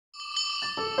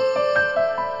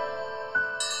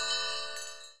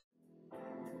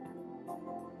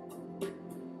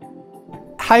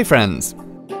Hi friends!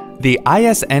 The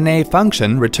ISNA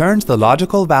function returns the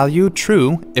logical value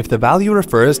true if the value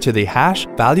refers to the hash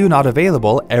value not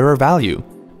available error value.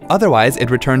 Otherwise, it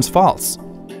returns false.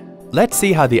 Let's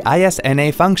see how the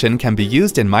ISNA function can be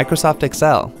used in Microsoft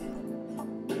Excel.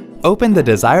 Open the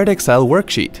desired Excel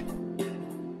worksheet.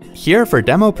 Here, for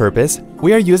demo purpose,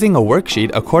 we are using a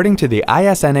worksheet according to the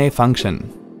ISNA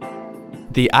function.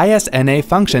 The ISNA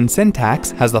function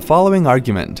syntax has the following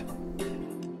argument.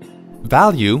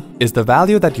 Value is the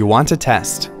value that you want to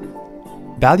test.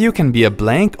 Value can be a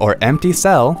blank or empty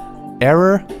cell,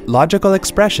 error, logical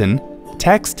expression,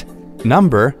 text,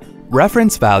 number,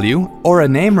 reference value, or a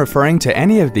name referring to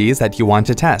any of these that you want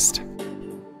to test.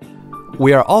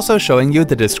 We are also showing you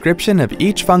the description of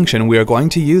each function we are going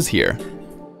to use here.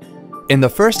 In the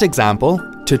first example,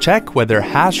 to check whether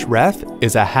 #ref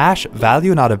is a hash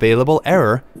value not available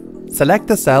error, select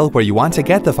the cell where you want to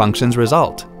get the function's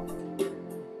result.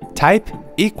 Type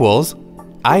equals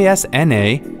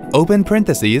ISNA, open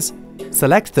parentheses,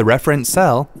 select the reference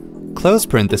cell, close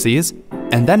parentheses,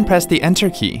 and then press the Enter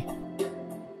key.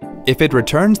 If it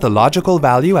returns the logical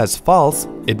value as false,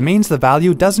 it means the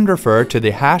value doesn't refer to the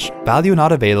hash value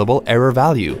not available error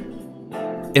value.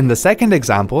 In the second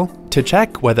example, to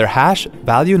check whether hash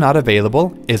value not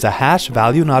available is a hash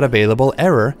value not available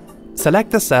error, select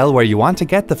the cell where you want to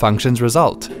get the function's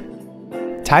result.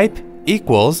 Type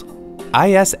equals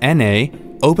ISNA,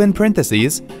 open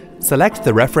parentheses, select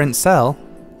the reference cell,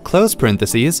 close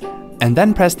parentheses, and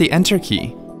then press the Enter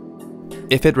key.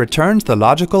 If it returns the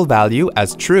logical value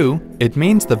as true, it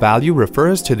means the value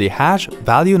refers to the hash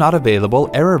value not available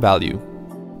error value.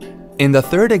 In the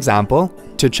third example,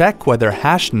 to check whether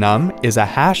 #num is a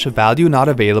hash value not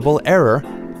available error,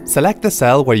 select the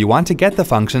cell where you want to get the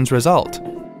function's result.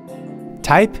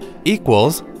 Type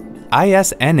equals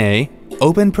ISNA,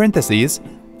 open parentheses,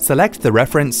 select the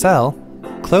reference cell,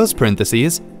 close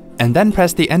parentheses, and then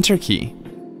press the Enter key.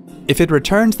 If it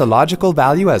returns the logical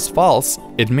value as false,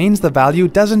 it means the value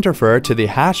doesn't refer to the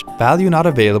hash value not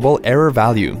available error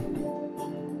value.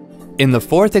 In the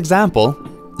fourth example,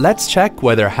 let's check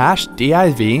whether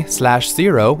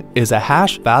 #div/0 is a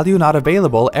hash value not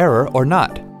available error or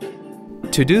not.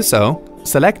 To do so,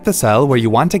 select the cell where you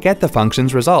want to get the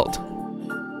function's result.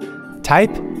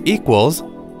 Type equals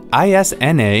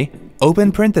ISNA,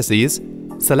 open parentheses,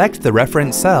 select the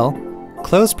reference cell,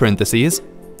 close parentheses,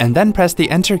 and then press the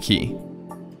Enter key.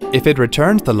 If it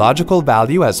returns the logical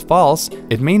value as false,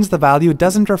 it means the value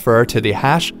doesn't refer to the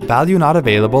hash value not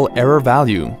available error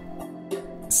value.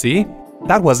 See?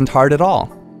 That wasn't hard at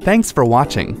all. Thanks for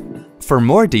watching. For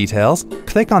more details,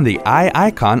 click on the eye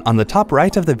icon on the top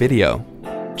right of the video.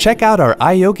 Check out our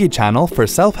iYogi channel for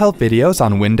self-help videos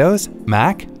on Windows,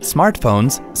 Mac,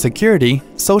 smartphones, security,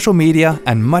 social media,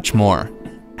 and much more.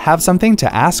 Have something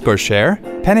to ask or share?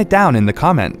 Pen it down in the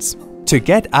comments. To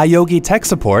get iYogi tech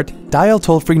support, dial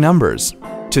toll-free numbers.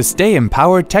 To stay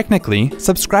empowered technically,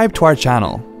 subscribe to our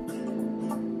channel.